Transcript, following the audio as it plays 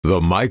The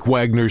Mike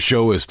Wagner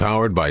Show is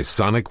powered by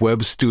Sonic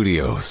Web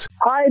Studios.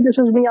 Hi, this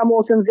is Mia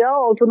Mosinzia,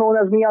 also known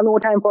as Mia No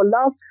Time for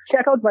Love.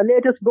 Check out my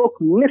latest book,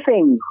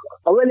 Missing,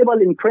 available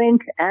in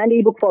print and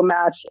ebook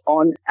formats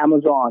on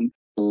Amazon.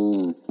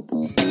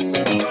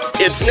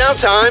 It's now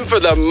time for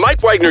the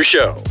Mike Wagner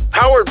Show,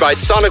 powered by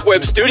Sonic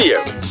Web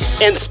Studios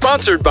and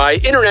sponsored by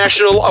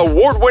international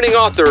award-winning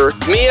author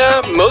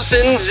Mia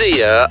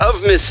Mosinzia of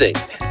Missing.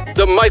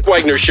 The Mike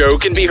Wagner Show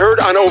can be heard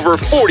on over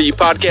 40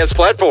 podcast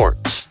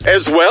platforms,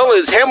 as well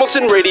as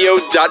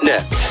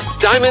HamiltonRadio.net,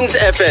 Diamonds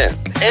FM,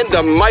 and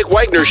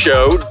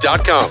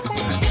themikewagnershow.com.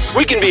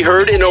 We can be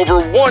heard in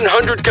over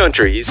 100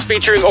 countries,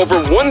 featuring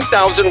over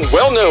 1,000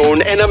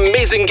 well-known and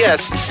amazing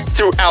guests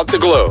throughout the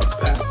globe.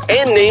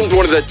 And named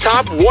one of the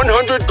top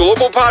 100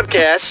 global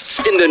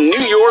podcasts in the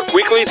New York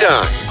Weekly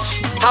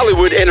Times,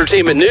 Hollywood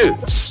Entertainment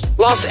News,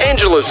 Los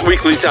Angeles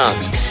Weekly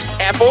Times,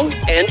 Apple,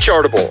 and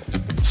Chartable.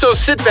 So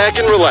sit back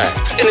and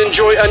relax and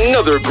enjoy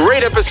another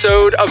great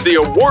episode of the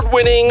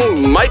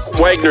award-winning Mike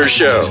Wagner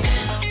Show.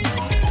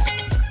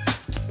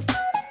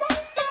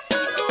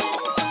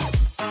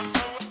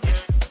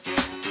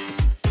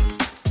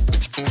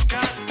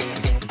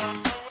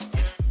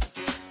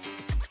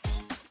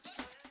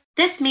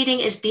 This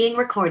meeting is being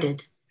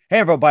recorded. Hey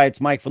everybody,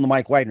 it's Mike from the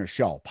Mike Wagner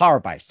Show,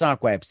 powered by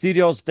Sonic Web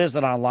Studios.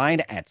 Visit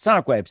online at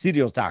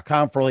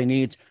sonicwebstudios.com for all your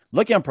needs.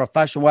 Looking at a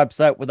professional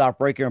website without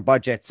breaking your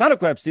budget,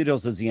 Sonic Web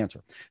Studios is the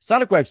answer.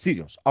 Sonic Web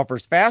Studios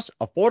offers fast,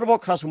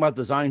 affordable custom web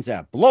designs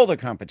that blow the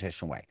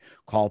competition away.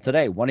 Call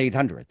today,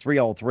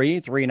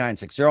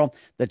 1-800-303-3960.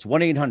 That's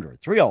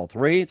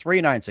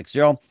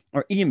 1-800-303-3960.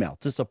 Or email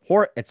to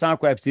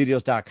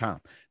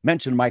support@sonicwebstudios.com.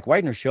 Mention Mike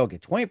Wagner Show,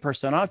 get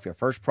 20% off your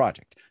first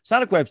project.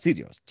 Sonic Web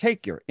Studios,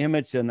 take your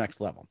image to the next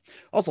level.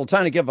 Also,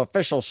 time to give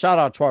official shout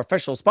out to our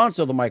official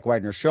sponsor of the Mike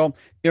Wagner Show,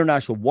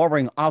 international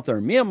warring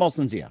author Mia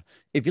Mosinzia.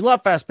 If you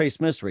love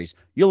fast-paced mysteries,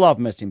 you'll love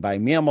Missing by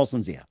Mia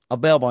Mosinzia,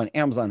 available on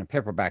Amazon in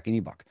paperback and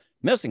ebook.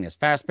 Missing is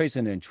fast-paced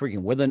and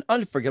intriguing with an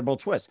unforgettable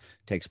twist.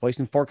 Takes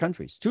place in 4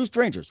 countries, 2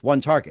 strangers, 1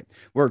 target,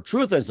 where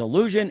truth is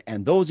illusion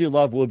and those you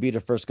love will be the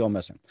first go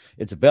missing.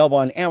 It's available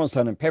on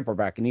Amazon in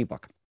paperback and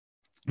ebook.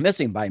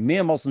 Missing by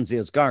Mia Mosinzia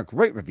has garnered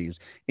great reviews,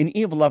 and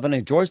Eve 11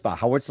 enjoys by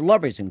Howard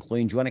celebrities,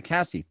 including Joanna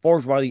Cassidy,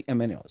 Forbes Riley, and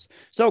many others.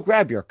 So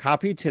grab your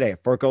copy today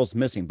for It Goes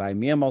Missing by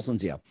Mia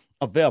Mosinzia,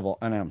 available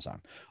on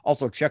Amazon.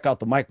 Also, check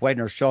out The Mike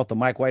Wagner Show at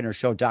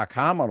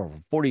themikewagnershow.com on over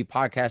 40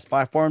 podcast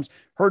platforms,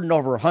 heard in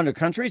over 100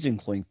 countries,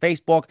 including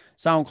Facebook,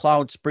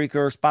 SoundCloud,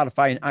 Spreaker,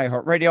 Spotify, and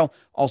iHeartradio.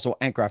 Also,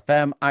 Anchor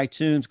FM,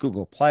 iTunes,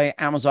 Google Play,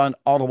 Amazon,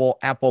 Audible,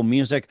 Apple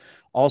Music.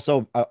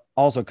 Also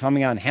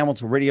coming on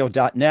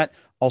HamiltonRadio.net.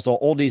 Also,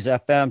 Oldies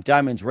FM,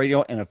 Diamonds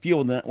Radio, and a few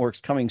of the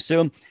networks coming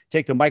soon.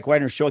 Take The Mike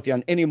Wagner Show with you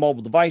on any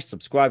mobile device.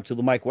 Subscribe to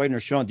The Mike Wagner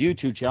Show on the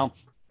YouTube channel.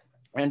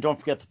 And don't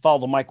forget to follow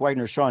The Mike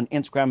Wagner Show on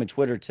Instagram and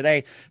Twitter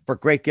today. For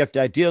great gift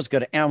ideas, go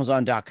to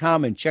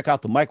Amazon.com and check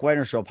out The Mike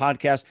Wagner Show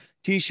podcast.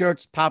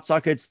 T-shirts, pop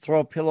sockets,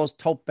 throw pillows,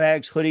 tote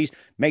bags, hoodies,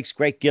 makes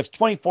great gifts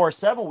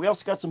 24/7. We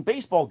also got some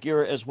baseball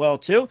gear as well,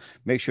 too.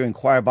 Make sure you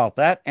inquire about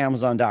that.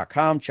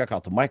 Amazon.com. Check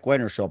out The Mike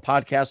Wagner Show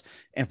podcast.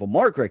 And for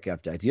more great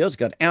gift ideas,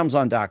 go to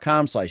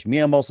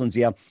Amazon.com/Mia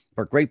Mosinzia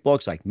for great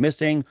books like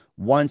Missing,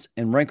 Once,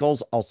 and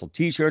Wrinkles. Also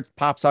T-shirts,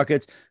 pop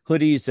sockets,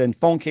 hoodies, and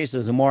phone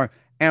cases and more.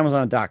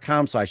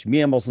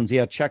 Amazon.com/Mia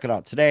Mosinzia. Check it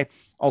out today.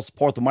 I'll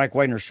support the Mike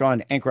Wagner Show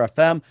on Anchor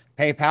FM,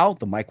 PayPal,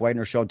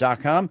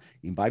 themikewagnershow.com.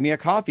 You can buy me a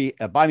coffee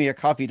at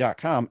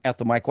buymeacoffee.com at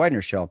The Mike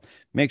Wagner Show.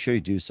 Make sure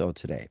you do so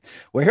today.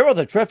 We're here with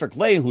a terrific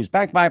lady who's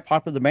backed by a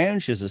popular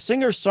demand. She's a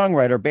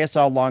singer-songwriter based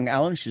out of Long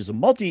Island. She's a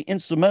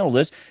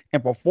multi-instrumentalist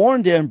and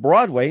performed in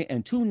Broadway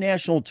and 2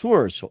 national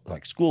tours,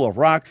 like School of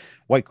Rock,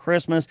 White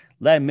Christmas,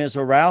 Les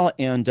Miserables,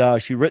 and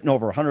she's written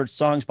over 100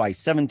 songs by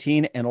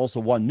 17 and also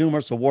won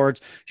numerous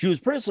awards. She was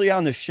previously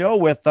on the show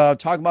with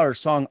talking about her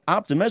song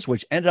Optimist,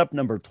 which ended up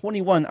number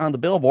 21 on the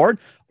Billboard.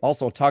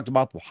 Also talked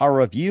about the Power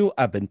of You,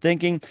 I've Been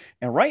Thinking.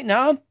 And right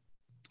now,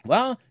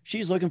 well,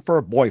 she's looking for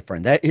a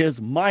boyfriend. That is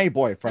My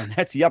Boyfriend.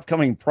 That's the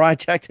upcoming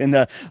project and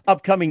the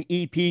upcoming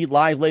EP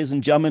live, ladies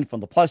and gentlemen, from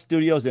the Plus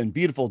Studios in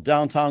beautiful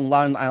downtown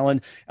Long Island.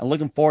 And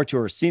looking forward to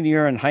her senior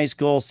year in high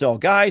school. So,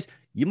 guys,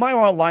 you might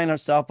want to line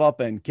yourself up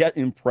and get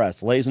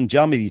impressed. Ladies and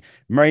gentlemen, the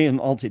very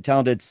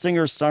multi-talented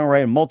singer,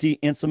 songwriter,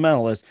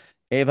 multi-instrumentalist,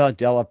 Ava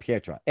Della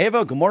Pietra.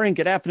 Ava, good morning,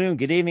 good afternoon,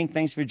 good evening.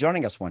 Thanks for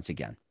joining us once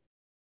again.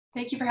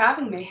 Thank you for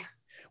having me.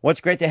 Well, it's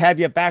great to have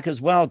you back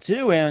as well,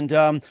 too.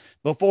 And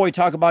before we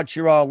talk about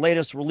your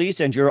latest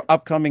release and your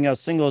upcoming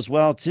single as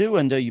well, too,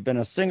 and you've been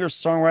a singer,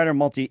 songwriter,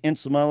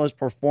 multi-instrumentalist,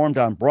 performed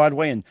on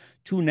Broadway and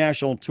 2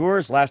 national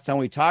tours. Last time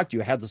we talked,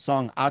 you had the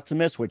song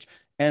Optimist, which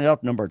ended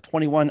up number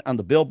 21 on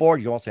the Billboard.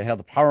 You also had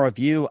The Power of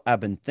You, I've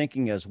Been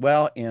Thinking as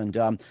well. And,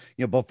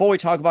 before we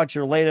talk about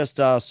your latest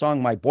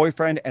song, My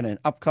Boyfriend, and an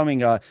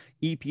upcoming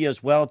EP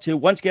as well, too,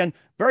 once again,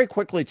 very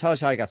quickly, tell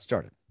us how you got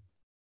started.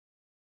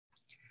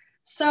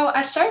 So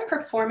I started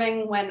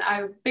performing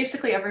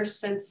ever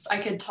since I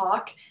could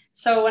talk.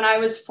 So when I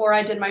was 4,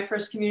 I did my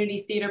first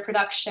community theater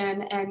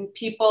production, and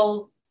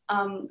people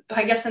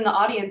I guess in the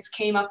audience,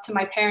 came up to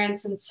my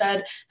parents and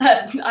said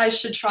that I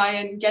should try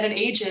and get an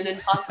agent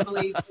and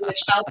possibly be a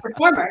child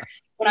performer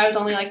when I was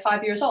only like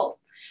 5 years old.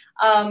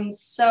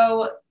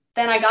 So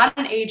then I got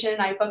an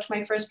agent. I booked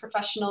my first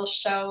professional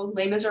show,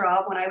 Les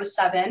Miserables, when I was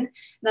 7.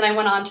 Then I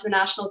went on to the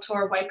national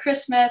tour of White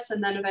Christmas,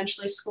 and then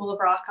eventually School of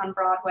Rock on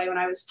Broadway when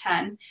I was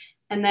 10.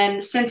 And then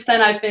since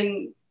then, I've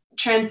been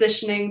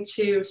transitioning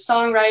to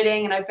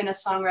songwriting, and I've been a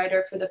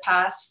songwriter for the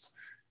past,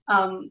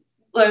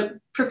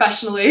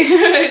 professionally.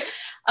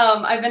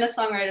 I've been a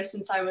songwriter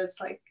since I was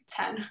like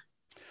 10.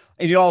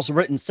 And you also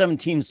written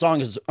 17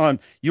 songs.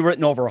 You've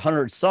written over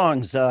 100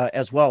 songs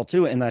as well,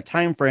 too, in that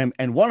time frame.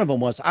 And one of them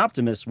was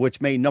Optimist,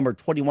 which made number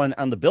 21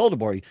 on the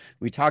Billboard.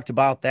 We talked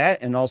about that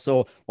and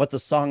also what the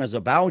song is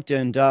about.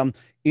 And, I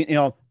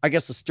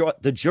guess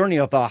the journey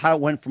of how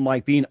it went from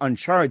like being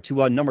uncharted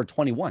to number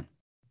 21.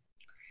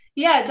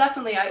 Yeah,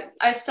 definitely.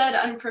 I said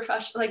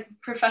unprofessional, like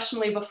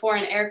professionally before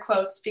in air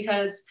quotes,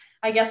 because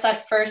I guess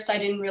at first I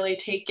didn't really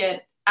take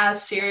it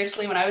as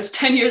seriously when I was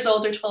 10 years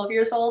old or 12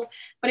 years old,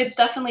 but it's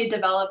definitely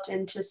developed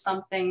into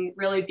something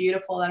really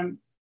beautiful that I'm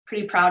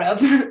pretty proud of.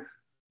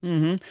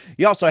 Mm-hmm.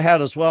 You also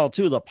had as well,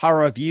 too, The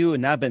Power of You,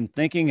 and I've been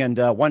thinking, and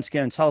once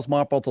again, tell us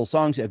more about those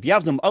songs. If you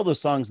have some other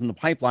songs in the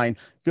pipeline,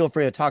 feel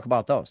free to talk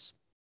about those.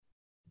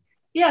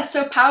 Yeah,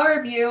 so Power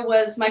of You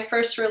was my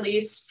first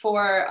release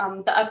for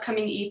the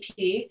upcoming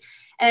EP.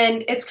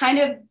 And it's kind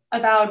of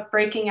about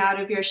breaking out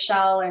of your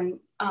shell and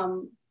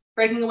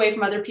breaking away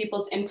from other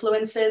people's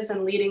influences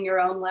and leading your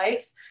own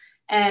life.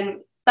 And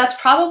that's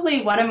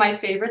probably one of my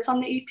favorites on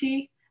the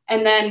EP.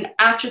 And then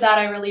after that,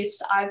 I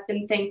released I've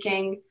Been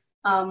Thinking,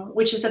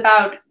 which is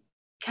about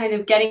kind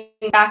of getting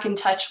back in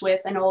touch with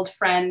an old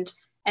friend.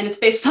 And it's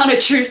based on a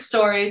true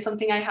story,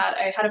 something I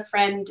had a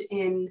friend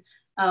in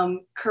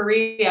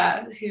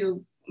Korea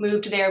who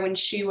moved there when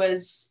she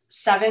was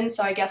 7.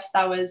 So I guess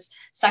that was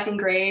 2nd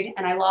grade,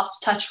 and I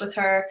lost touch with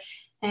her.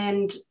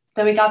 And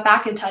then we got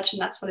back in touch,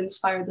 and that's what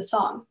inspired the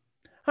song.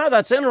 Oh,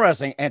 that's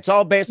interesting. And it's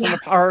all based on the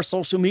power of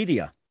social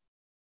media.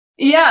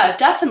 Yeah,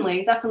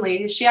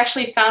 definitely. She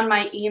actually found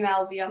my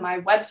email via my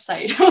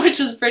website, which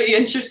was pretty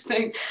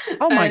interesting.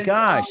 Oh my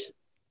gosh.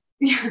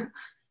 Yeah.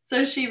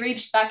 So she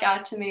reached back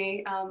out to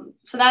me.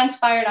 So that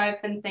inspired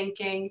I've Been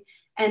Thinking.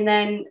 And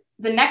then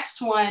the next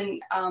one,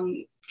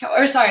 then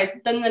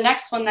the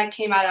next one that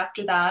came out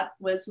after that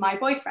was My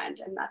Boyfriend,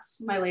 and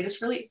that's my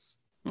latest release.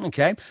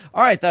 Okay.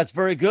 All right. That's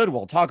very good.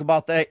 We'll talk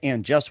about that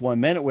in just 1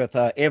 minute with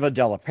Ava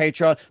Della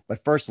Pietra.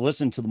 But first,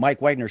 listen to the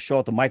Mike Wagner Show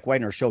at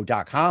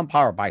themikewagnershow.com,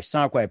 powered by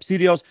Sonic Web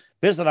Studios.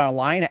 Visit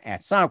online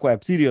at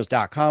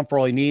sonicwebstudios.com for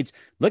all your needs.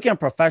 Look at a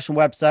professional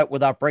website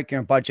without breaking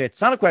your budget.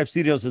 Sonic Web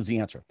Studios is the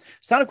answer.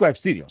 Sonic Web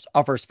Studios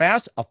offers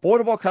fast,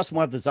 affordable custom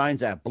web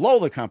designs that blow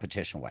the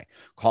competition away.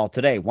 Call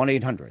today,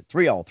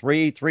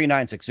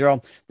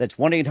 1-800-303-3960. That's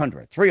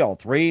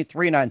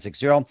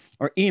 1-800-303-3960.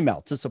 Or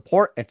email to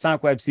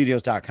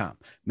support@sonicwebstudios.com.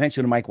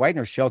 Mention the Mike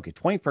Wagner Show. Get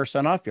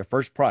 20% off your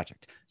first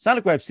project.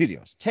 Sonic Web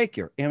Studios. Take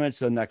your image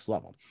to the next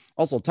level.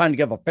 Also, time to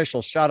give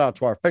official shout out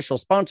to our official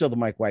sponsor of the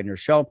Mike Wagner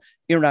Show,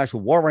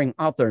 international warring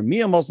author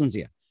Mia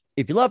Mosensia.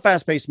 If you love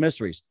fast-paced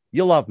mysteries,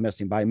 you'll love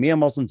Missing by Mia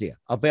Mosensia,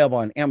 available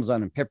on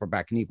Amazon in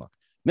paperback and ebook.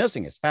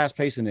 Missing is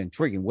fast-paced and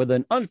intriguing with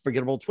an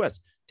unforgettable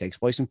twist. Takes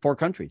place in 4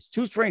 countries,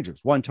 2 strangers,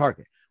 1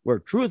 target, where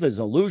truth is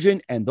an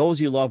illusion and those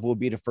you love will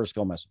be the first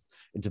go missing.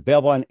 It's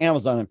available on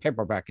Amazon in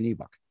paperback and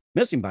ebook.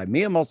 Missing by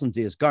Mia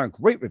Mosensia has garnered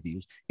great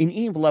reviews and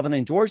even loved and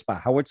endorsed by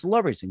Howard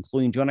celebrities,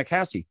 including Jonah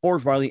Cassidy,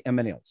 Forbes Riley, and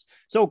many others.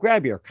 So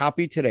grab your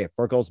copy today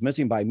for Goes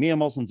Missing by Mia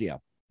Mosensia,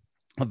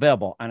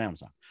 available on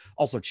Amazon.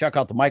 Also, check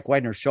out the Mike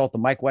Wagner Show at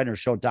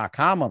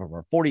themikewagnershow.com on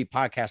over 40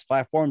 podcast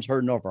platforms,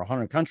 heard in over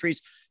 100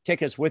 countries.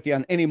 Take us with you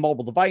on any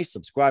mobile device.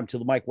 Subscribe to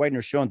the Mike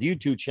Wagner Show on the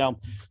YouTube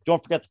channel.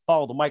 Don't forget to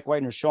follow the Mike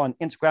Wagner Show on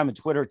Instagram and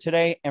Twitter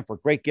today. And for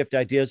great gift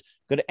ideas,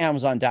 go to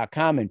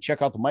Amazon.com and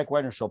check out the Mike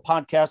Wagner Show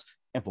podcast.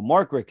 And for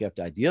more great gift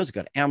ideas,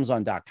 go to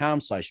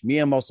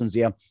Amazon.com/Mia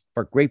Mosensia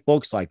for great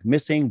books like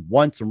Missing,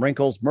 Once and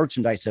Wrinkles,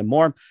 merchandise, and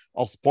more.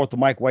 I'll support the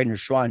Mike Wagner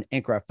Show on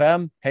Anchor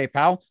FM,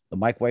 PayPal,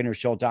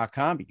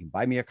 themikewagnershow.com. You can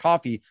buy me a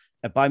coffee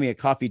at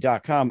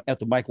buymeacoffee.com at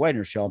the Mike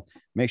Wagner Show.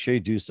 Make sure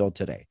you do so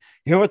today.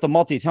 Here with the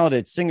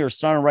multi-talented singer,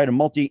 songwriter,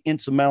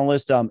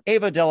 multi-instrumentalist,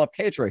 Ava Della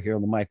Pietra here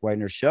on the Mike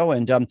Wagner Show.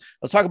 And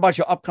let's talk about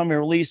your upcoming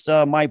release,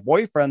 My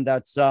Boyfriend,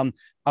 that's out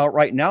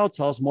right now.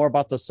 Tell us more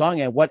about the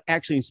song and what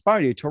actually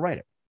inspired you to write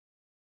it.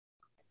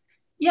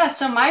 Yeah,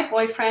 so My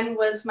Boyfriend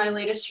was my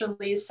latest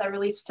release. I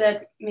released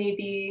it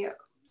maybe,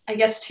 I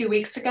guess, 2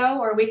 weeks ago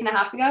or a week and a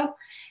half ago.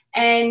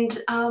 And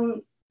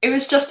it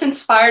was just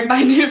inspired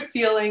by new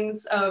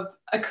feelings of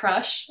a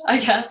crush, I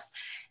guess.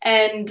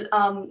 And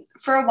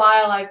for a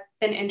while, I've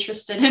been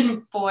interested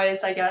in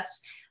boys, I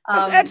guess.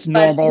 That's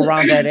normal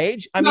around that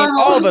age. I mean,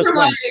 all of us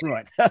went through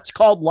it. That's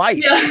called life.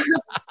 Yeah.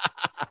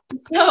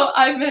 So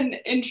I've been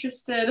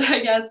interested, I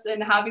guess, in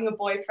having a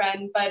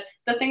boyfriend. But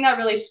the thing that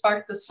really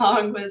sparked the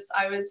song was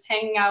I was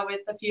hanging out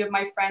with a few of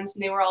my friends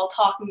and they were all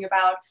talking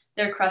about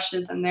their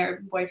crushes and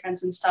their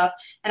boyfriends and stuff.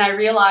 And I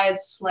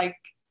realized, like,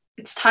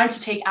 it's time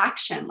to take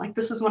action. Like,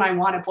 this is when I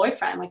want a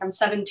boyfriend. Like, I'm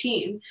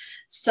 17.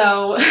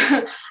 So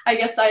I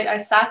guess I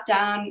sat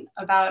down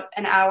about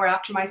an hour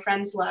after my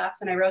friends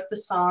left and I wrote the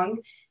song.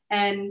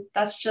 And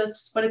that's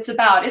just what it's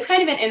about. It's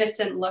kind of an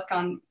innocent look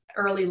on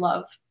early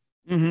love.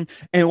 Mm-hmm.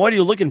 And what are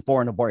you looking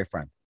for in a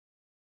boyfriend?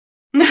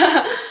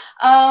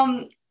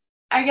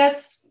 I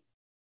guess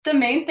the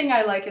main thing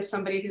I like is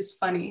somebody who's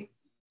funny.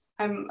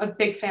 I'm a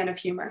big fan of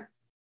humor.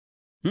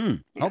 Yeah.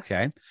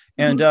 Okay.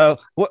 Mm-hmm. And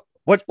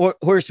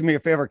who are some of your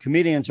favorite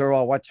comedians,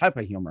 or what type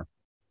of humor?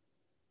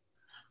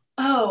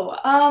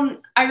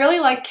 I really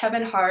like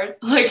Kevin Hart,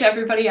 like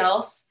everybody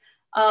else.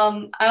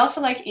 I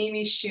also like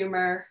Amy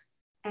Schumer,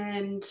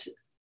 and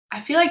I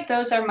feel like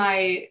those are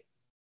my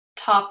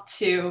top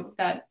two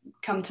that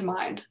come to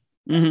mind.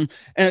 Mm-hmm.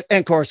 And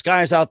of course,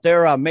 guys out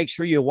there, make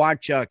sure you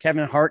watch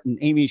Kevin Hart and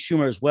Amy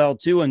Schumer as well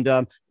too,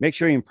 and make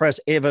sure you impress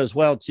Ava as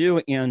well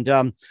too, and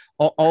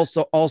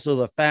also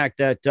the fact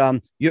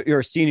that you're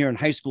a senior in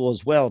high school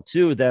as well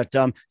too. That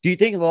do you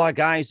think a lot of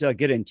guys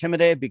get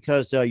intimidated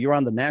because you're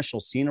on the national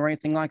scene or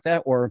anything like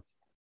that, or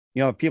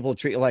people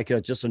treat you like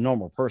just a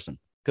normal person?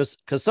 Because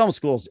some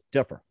schools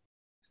differ.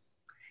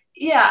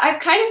 Yeah, I've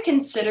kind of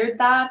considered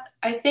that.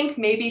 I think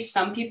maybe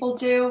some people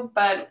do,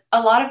 but a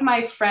lot of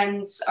my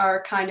friends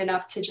are kind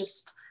enough to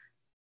just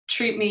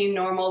treat me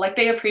normal. Like,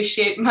 they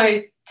appreciate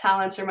my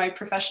talents or my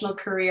professional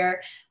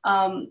career.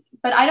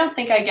 But I don't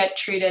think I get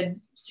treated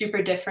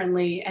super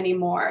differently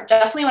anymore.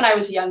 Definitely when I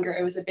was younger,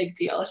 it was a big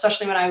deal,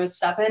 especially when I was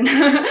 7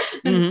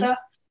 and stuff.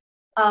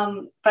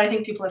 But I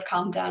think people have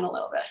calmed down a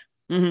little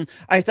bit. Mm-hmm.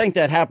 I think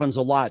that happens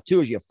a lot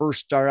too, as you first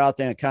start out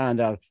there, kind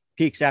of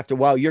peaks after a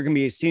while. You're going to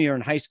be a senior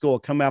in high school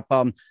coming up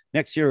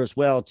next year as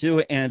well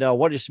too. And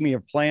what are some of your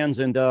plans,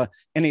 and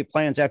any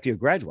plans after you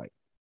graduate?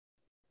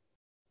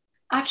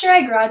 After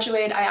I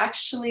graduate, I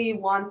actually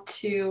want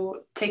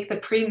to take the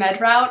pre-med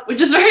route,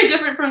 which is very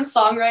different from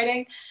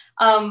songwriting.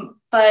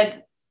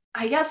 But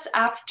I guess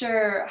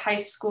after high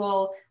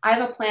school, I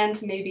have a plan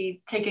to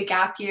maybe take a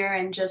gap year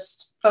and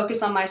just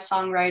focus on my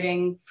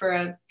songwriting for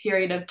a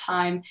period of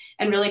time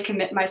and really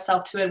commit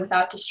myself to it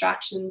without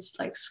distractions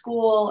like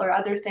school or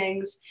other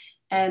things.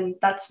 And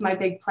that's my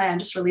big plan,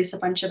 just release a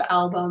bunch of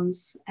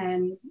albums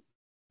and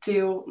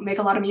to make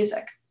a lot of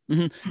music.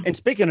 Mm-hmm. And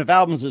speaking of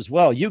albums as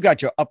well, you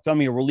got your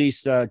upcoming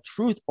release,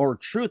 Truth or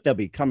Truth, that'll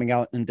be coming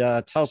out, and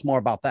tell us more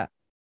about that.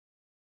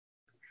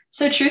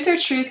 So Truth or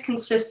Truth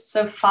consists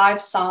of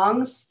 5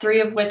 songs, 3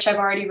 of which I've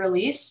already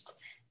released.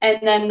 And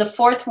then the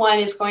 4th one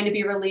is going to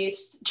be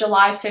released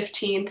July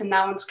 15th, and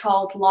that one's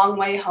called Long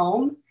Way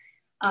Home.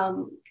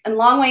 And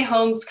Long Way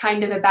Home's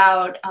kind of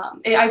about,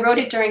 I wrote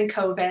it during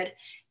COVID,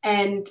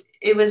 and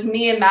it was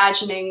me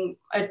imagining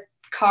a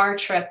car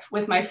trip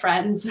with my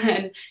friends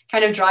and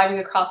kind of driving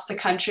across the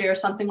country or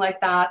something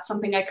like that,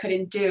 something I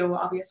couldn't do,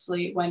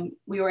 obviously, when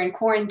we were in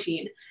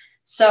quarantine.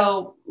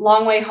 So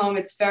Long Way Home,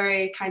 it's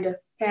very kind of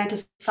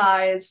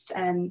fantasized,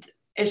 and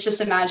it's just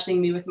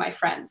imagining me with my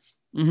friends.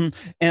 Mm-hmm.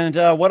 And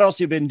what else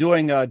you've been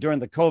doing during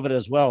the COVID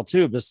as well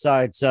too,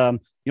 besides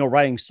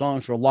writing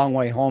songs for Long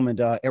Way Home and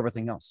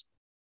everything else?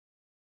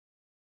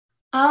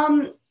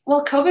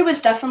 Well, COVID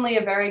was definitely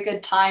a very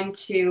good time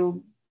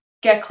to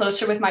get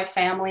closer with my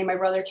family. My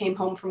brother came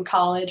home from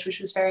college, which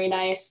was very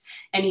nice,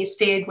 and he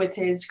stayed with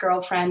his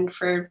girlfriend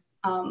for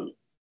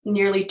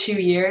nearly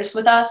 2 years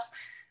with us.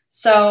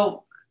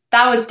 So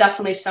that was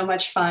definitely so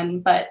much fun.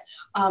 But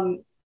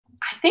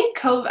I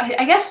think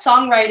I guess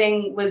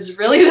songwriting was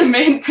really the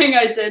main thing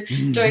I did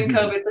during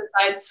COVID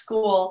besides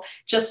school,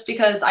 just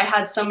because I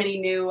had so many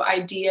new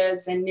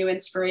ideas and new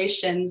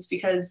inspirations,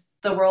 because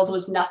the world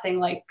was nothing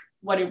like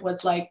what it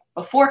was like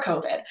before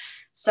COVID.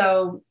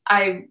 So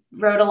I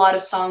wrote a lot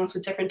of songs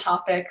with different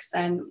topics,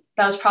 and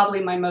that was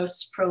probably my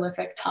most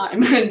prolific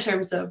time in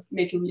terms of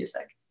making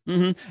music.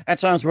 Mm-hmm. That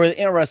sounds really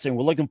interesting.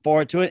 We're looking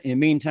forward to it. In the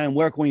meantime,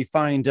 where can we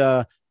find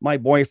My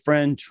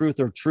Boyfriend,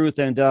 Truth or Truth,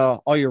 and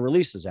all your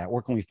releases at?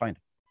 Where can we find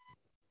it?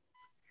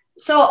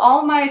 So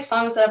all my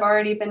songs that have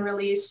already been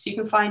released, you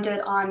can find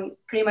it on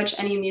pretty much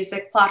any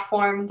music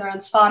platform. They're on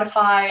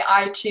Spotify,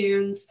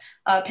 iTunes,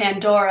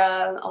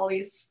 Pandora, all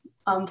these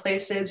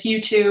places,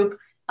 YouTube.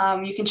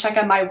 You can check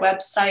out my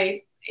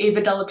website,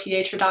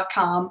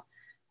 avadellapietra.com.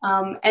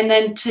 And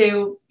then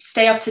to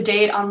stay up to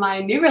date on my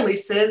new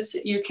releases,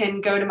 you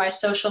can go to my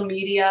social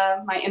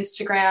media. My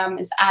Instagram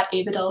is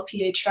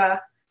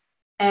 @avadellapietra.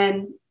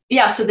 And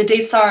yeah, so the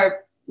dates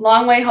are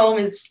Long Way Home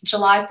is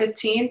July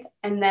 15th,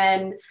 and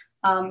then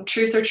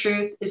Truth or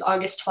Truth is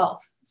August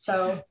 12th.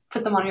 So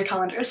put them on your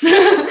calendars.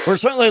 We're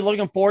certainly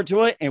looking forward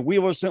to it, and we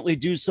will certainly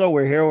do so.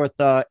 We're here with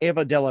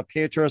Ava Della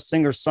Pietra,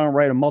 singer,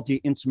 songwriter,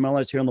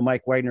 multi-instrumentalist here on the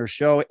Mike Wagner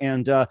Show.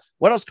 And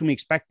what else can we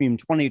expect from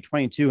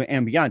 2022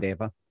 and beyond,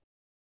 Ava?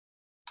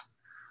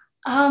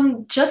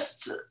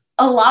 Just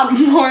a lot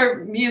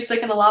more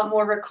music and a lot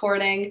more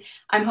recording.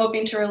 I'm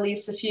hoping to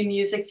release a few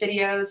music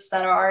videos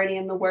that are already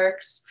in the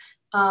works.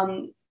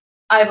 I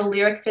have a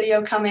lyric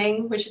video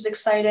coming, which is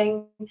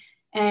exciting.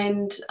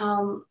 And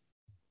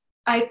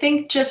I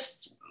think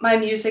just my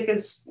music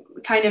is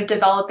kind of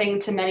developing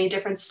to many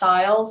different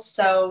styles.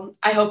 So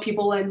I hope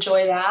people will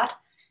enjoy that.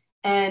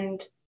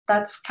 And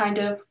that's kind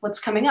of what's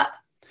coming up.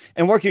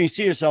 And where can you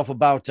see yourself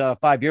about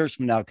 5 years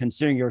from now,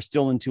 considering you're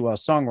still into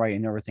songwriting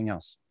and everything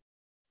else?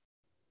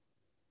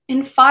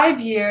 In 5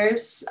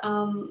 years,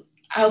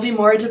 I'll be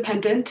more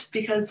independent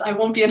because I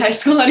won't be in high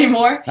school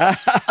anymore.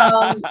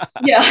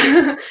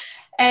 Yeah.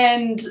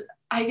 And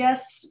I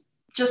guess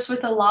just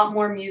with a lot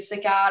more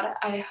music out,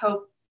 I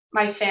hope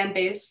my fan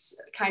base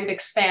kind of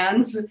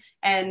expands,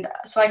 and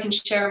so I can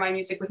share my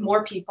music with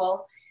more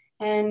people.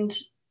 And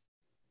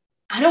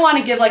I don't want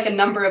to give like a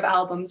number of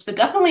albums, but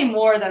definitely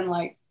more than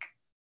like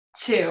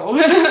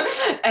 2.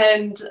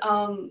 And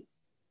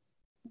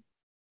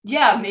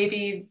yeah,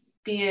 maybe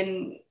be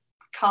in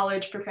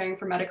college preparing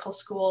for medical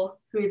school.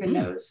 Who even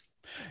knows?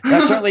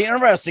 That's certainly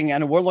interesting,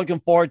 and we're looking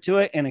forward to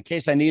it. And in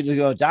case I need to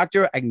go to a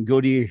doctor, I can go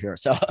to you here.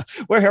 So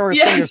we're here with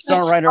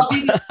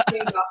singer-songwriter.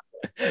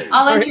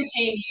 I'll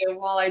entertain you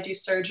while I do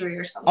surgery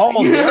or something.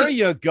 Oh, there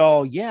you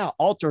go. Yeah,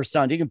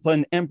 ultrasound. You can put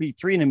an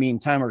MP3 in the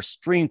meantime or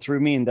stream through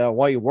me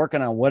while you're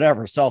working on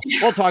whatever. So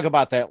we'll talk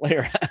about that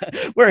later.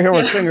 We're here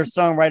with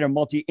singer-songwriter,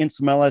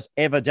 multi-instrumentalist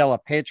Ava Della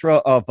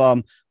Pietra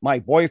of My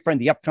Boyfriend,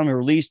 the upcoming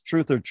release,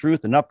 Truth or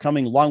Truth, an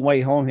upcoming Long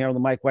Way Home here on the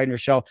Mike Wagner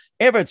Show.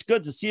 Ava, it's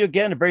good to see you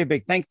again. A very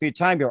big thank you for your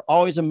time. You're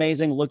always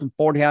amazing. Looking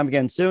forward to having you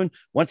again soon.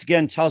 Once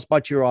again, tell us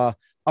about your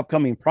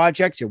upcoming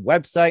projects, your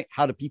website,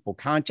 how do people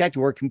contact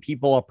you, where can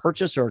people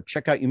purchase or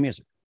check out your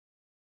music?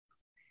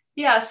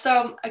 Yeah,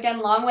 so again,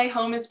 Long Way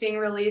Home is being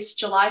released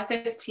July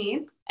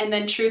 15th, and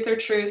then Truth or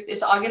Truth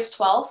is August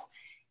 12th.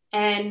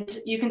 And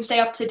you can stay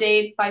up to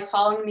date by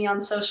following me on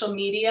social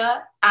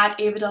media at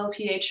Ava Della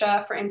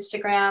Pietra for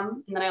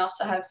Instagram. And then I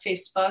also have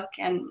Facebook,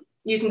 and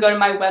you can go to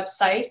my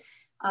website,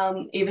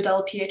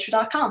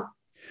 avadellapietra.com.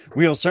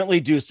 We will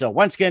certainly do so.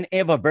 Once again,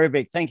 Ava, very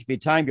big thank you for your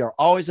time. You're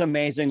always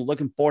amazing.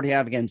 Looking forward to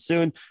having you again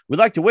soon. We'd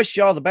like to wish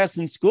you all the best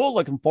in school.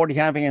 Looking forward to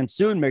having you again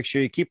soon. Make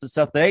sure you keep us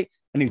up to date,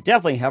 and you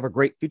definitely have a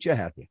great future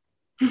ahead of you.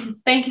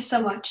 Thank you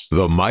so much.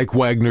 The Mike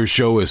Wagner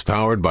Show is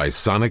powered by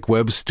Sonic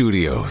Web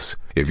Studios.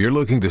 If you're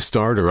looking to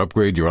start or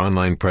upgrade your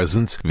online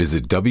presence,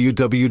 visit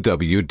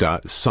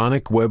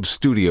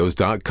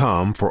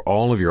www.sonicwebstudios.com for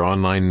all of your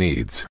online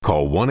needs.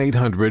 Call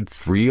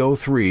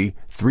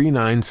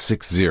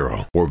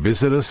 1-800-303-3960 or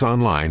visit us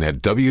online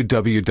at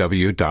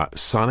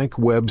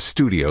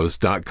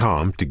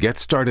www.sonicwebstudios.com to get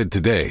started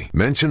today.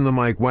 Mention The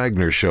Mike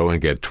Wagner Show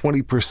and get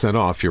 20%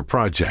 off your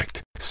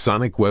project.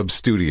 Sonic Web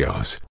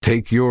Studios.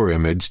 Take your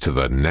image to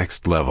the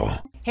next level.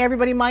 Hey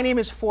everybody, my name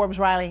is Forbes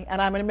Riley, and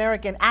I'm an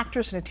American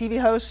actress and a TV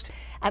host.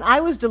 And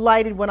I was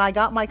delighted when I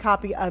got my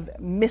copy of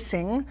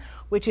Missing,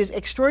 which is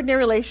Extraordinary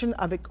Relation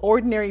of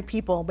Ordinary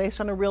People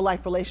based on a real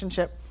life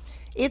relationship.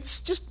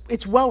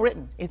 It's well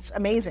written. It's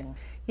amazing.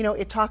 You know,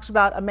 it talks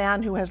about a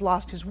man who has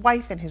lost his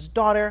wife and his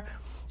daughter,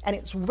 and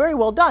it's very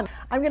well done.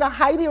 I'm going to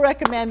highly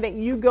recommend that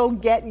you go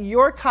get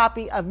your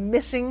copy of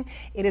Missing.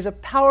 It is a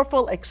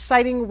powerful,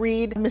 exciting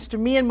read. Mr.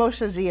 Mian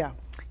Moshe Zia.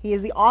 He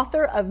is the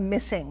author of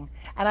Missing.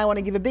 And I want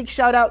to give a big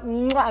shout out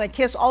and a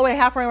kiss all the way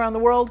halfway around the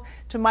world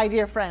to my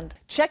dear friend.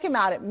 Check him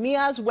out at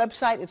Mia's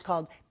website. It's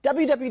called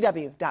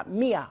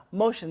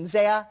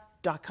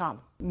www.miamotionsea.com.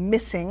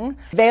 Missing,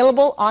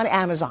 available on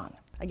Amazon.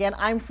 Again,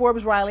 I'm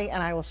Forbes Riley,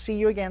 and I will see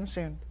you again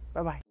soon.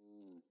 Bye-bye.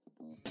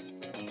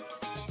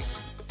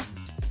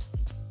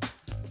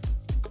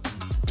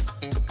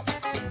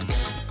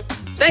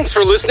 Thanks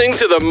for listening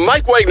to The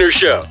Mike Wagner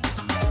Show.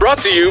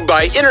 Brought to you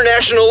by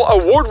international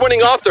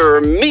award-winning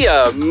author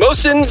Mia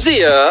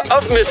Mosin-Zia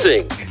of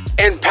Missing,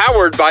 and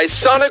powered by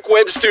Sonic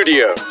Web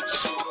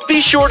Studios.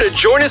 Be sure to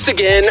join us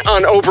again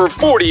on over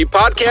 40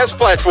 podcast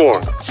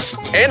platforms,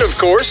 and of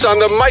course on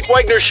the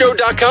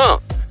mikewagnershow.com,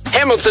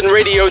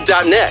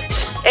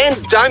 hamiltonradio.net,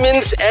 and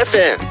Diamonds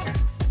FM.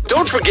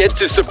 Don't forget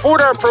to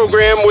support our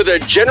program with a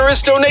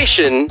generous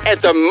donation at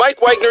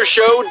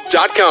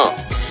themikewagnershow.com.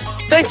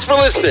 Thanks for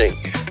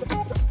listening.